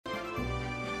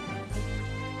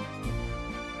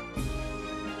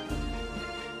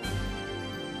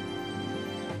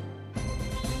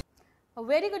A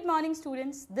very good morning,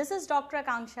 students. This is Dr.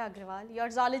 Akanksha Agrawal,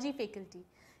 your zoology faculty.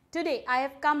 Today I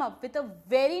have come up with a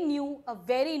very new, a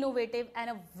very innovative and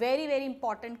a very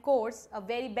important course, a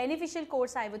very beneficial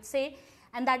course I would say,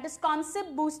 and that is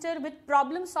Concept Booster with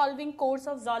Problem Solving course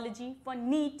of Zoology for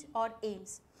NEET or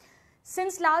AIIMS.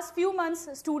 Since last few months,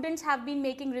 students have been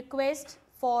making requests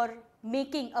for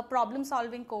making a problem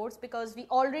solving course because we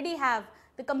already have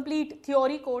the complete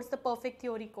theory course, the perfect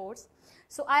theory course.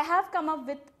 So I have come up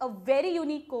with a very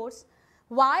unique course.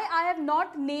 Why I have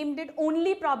not named it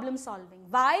only problem solving?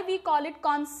 Why we call it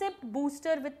Concept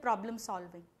Booster with Problem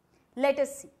Solving? Let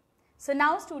us see. So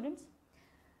now students,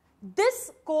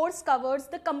 this course covers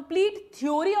the complete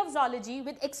theory of zoology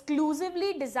with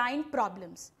exclusively designed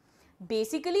problems.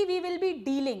 Basically, we will be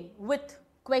dealing with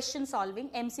question solving,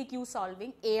 MCQ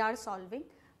solving, AR solving,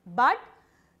 but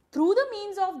through the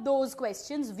means of those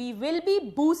questions, we will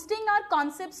be boosting our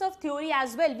concepts of theory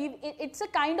as well. It's a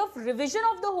kind of revision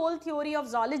of the whole theory of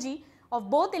zoology of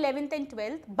both 11th and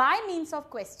 12th by means of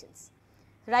questions.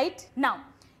 Right? Now,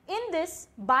 in this,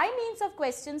 by means of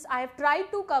questions, I have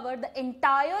tried to cover the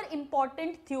entire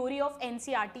important theory of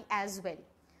NCERT as well.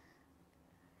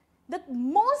 The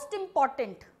most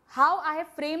important, how I have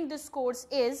framed this course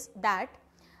is that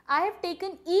I have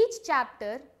taken each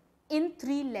chapter in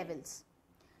 3 levels.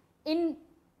 In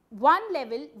one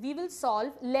level, we will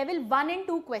solve level 1 and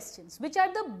 2 questions, which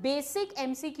are the basic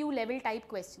MCQ level type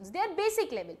questions. They are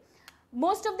basic level.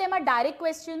 Most of them are direct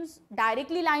questions,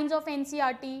 directly lines of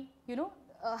NCERT,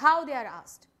 how they are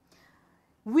asked.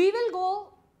 We will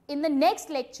go in the next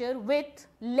lecture with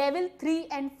level 3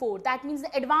 and 4. That means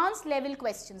the advanced level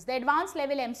questions, the advanced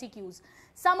level MCQs.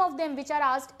 Some of them which are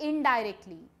asked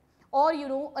indirectly, or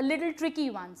a little tricky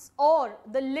ones, or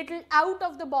the little out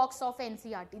of the box of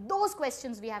NCERT. Those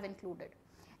questions we have included.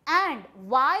 And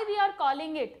why we are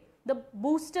calling it the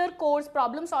booster course,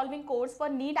 problem solving course for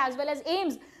NEET as well as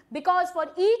AIIMS? Because for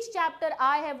each chapter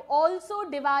I have also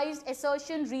devised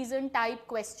assertion reason type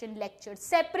question lectures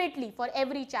separately for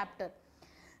every chapter.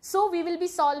 So we will be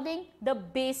solving the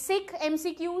basic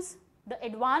MCQs, the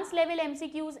advanced level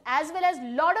MCQs, as well as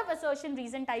lot of assertion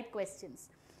reason type questions.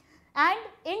 And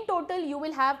in total, you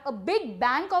will have a big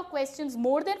bank of questions,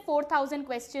 more than 4,000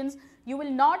 questions. You will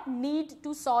not need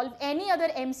to solve any other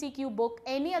MCQ book,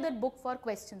 any other book for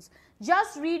questions.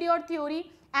 Just read your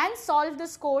theory and solve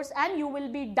this course and you will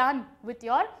be done with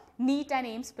your NEET and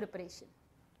AIIMS preparation.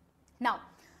 Now,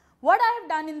 what I have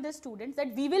done in this, students,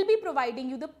 that we will be providing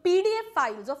you the PDF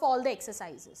files of all the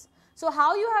exercises. So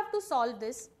how you have to solve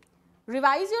this?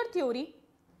 Revise your theory,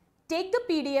 take the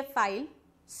PDF file,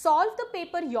 solve the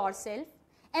paper yourself,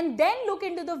 and then look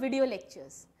into the video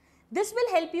lectures. This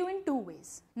will help you in 2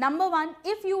 ways. Number 1,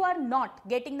 if you are not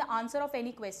getting the answer of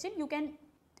any question, you can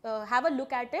have a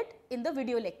look at it in the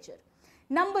video lecture.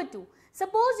 Number 2,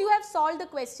 suppose you have solved the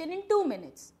question in 2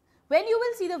 minutes. When you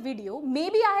will see the video,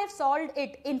 maybe I have solved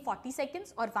it in 40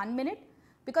 seconds or 1 minute,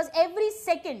 because every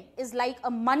second is like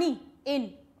a money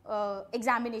in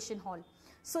examination hall.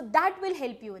 So that will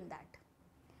help you in that.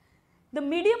 The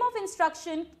medium of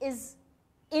instruction is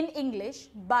in English,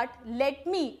 but let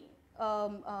me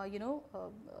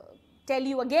tell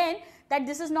you again that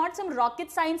this is not some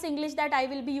rocket science English that I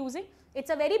will be using. It's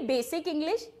a very basic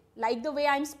English, like the way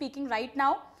I am speaking right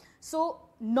now. So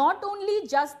not only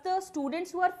just the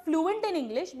students who are fluent in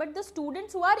English, but the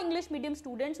students who are English medium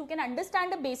students who can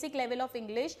understand a basic level of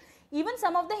English, even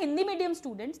some of the Hindi medium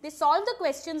students, they solve the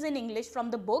questions in English from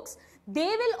the books. They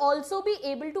will also be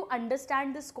able to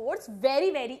understand this course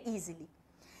very easily.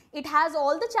 It has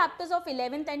all the chapters of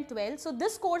 11th and 12th. So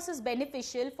this course is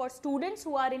beneficial for students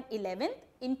who are in 11th,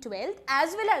 in 12th,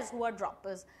 as well as who are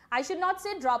droppers. I should not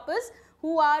say droppers,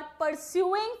 who are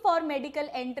pursuing for medical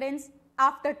entrance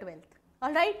after 12th.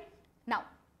 Alright. Now,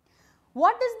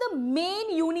 what is the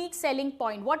main unique selling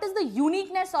point? What is the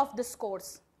uniqueness of this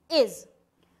course? Is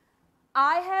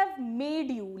I have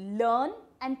made you learn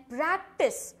and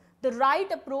practice the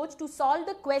right approach to solve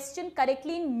the question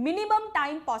correctly in minimum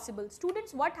time possible.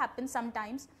 Students, what happens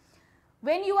sometimes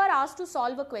when you are asked to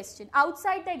solve a question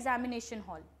outside the examination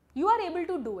hall, you are able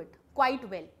to do it quite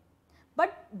well.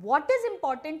 But what is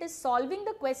important is solving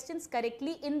the questions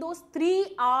correctly in those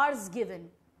 3 hours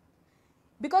given.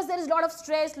 Because there is a lot of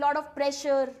stress, lot of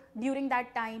pressure during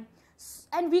that time.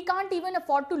 And we can't even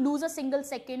afford to lose a single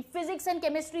second. Physics and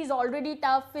chemistry is already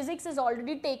tough. Physics is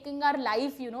already taking our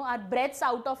life, our breaths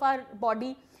out of our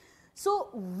body. So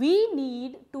we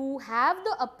need to have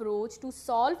the approach to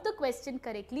solve the question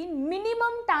correctly in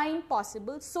minimum time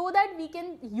possible so that we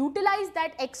can utilize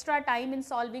that extra time in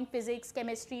solving physics,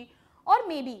 chemistry, or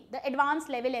maybe the advanced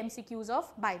level MCQs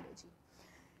of biology.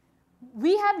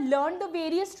 We have learned the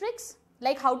various tricks.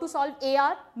 like how to solve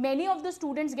AR. Many of the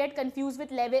students get confused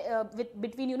with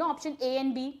between option A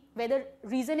and B, whether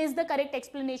reason is the correct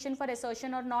explanation for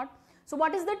assertion or not. So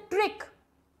what is the trick,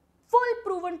 full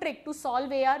proven trick to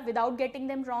solve AR without getting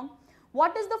them wrong?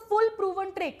 What is the full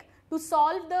proven trick to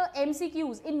solve the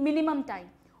MCQs in minimum time?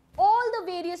 All the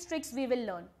various tricks we will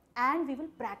learn, and we will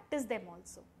practice them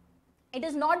also. It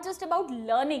is not just about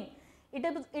learning,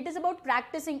 it is about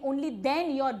practicing. Only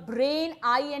then your brain,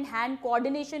 eye and hand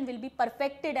coordination will be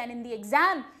perfected, and in the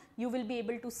exam you will be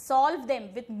able to solve them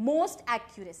with most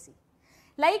accuracy.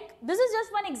 Like, this is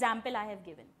just one example I have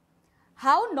given.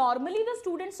 How normally the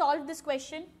students solve this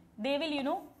question? They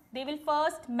will, they will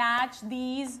first match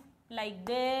these like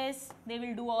this, they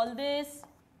will do all this.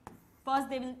 First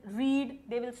they will read,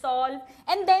 they will solve,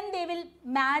 and then they will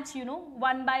match,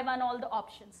 one by one all the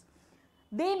options.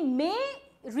 They may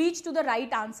reach to the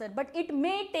right answer, but it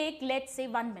may take, let's say,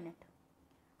 1 minute.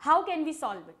 How can we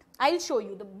solve it? I'll show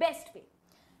you the best way.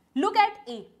 Look at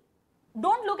A.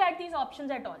 Don't look at these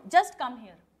options at all. Just come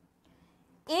here.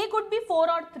 A could be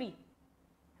 4 or 3,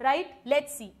 right?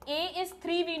 Let's see. A is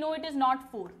 3, we know it is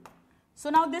not 4. So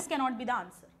now this cannot be the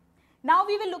answer. Now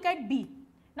we will look at B.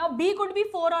 Now B could be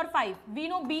 4 or 5. We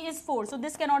know B is 4, so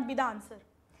this cannot be the answer.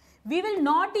 We will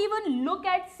not even look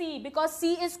at C because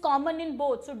C is common in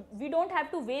both. So we don't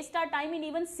have to waste our time in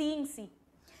even seeing C.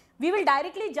 We will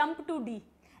directly jump to D.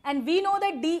 And we know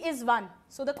that D is 1.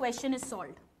 So the question is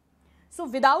solved. So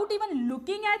without even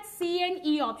looking at C and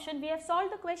E option, we have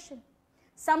solved the question.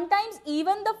 Sometimes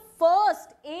even the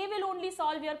first A will only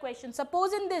solve your question.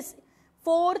 Suppose in this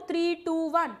 4, 3,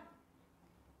 2, 1.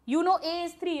 You know A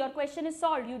is 3, your question is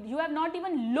solved. You have not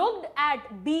even looked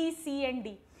at B, C and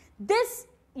D. This,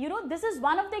 this is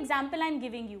one of the example I am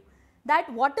giving you.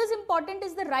 That what is important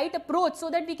is the right approach so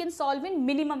that we can solve in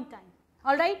minimum time.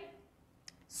 Alright.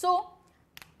 So,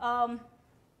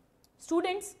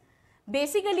 students,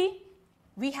 basically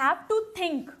we have to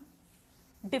think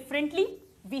differently.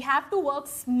 We have to work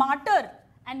smarter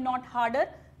and not harder.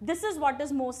 This is what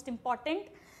is most important,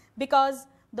 because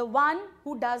the one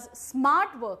who does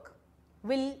smart work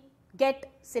will get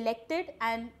selected,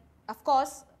 and of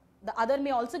course the other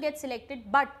may also get selected,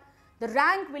 but the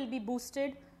rank will be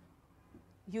boosted.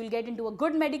 You will get into a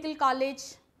good medical college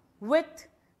with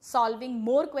solving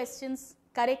more questions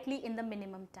correctly in the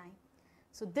minimum time.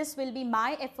 So this will be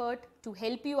my effort to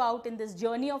help you out in this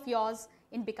journey of yours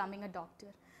in becoming a doctor.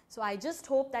 So I just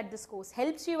hope that this course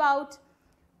helps you out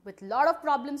with a lot of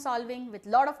problem solving, with a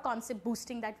lot of concept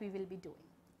boosting that we will be doing.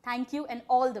 Thank you, and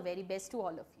all the very best to all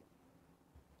of you.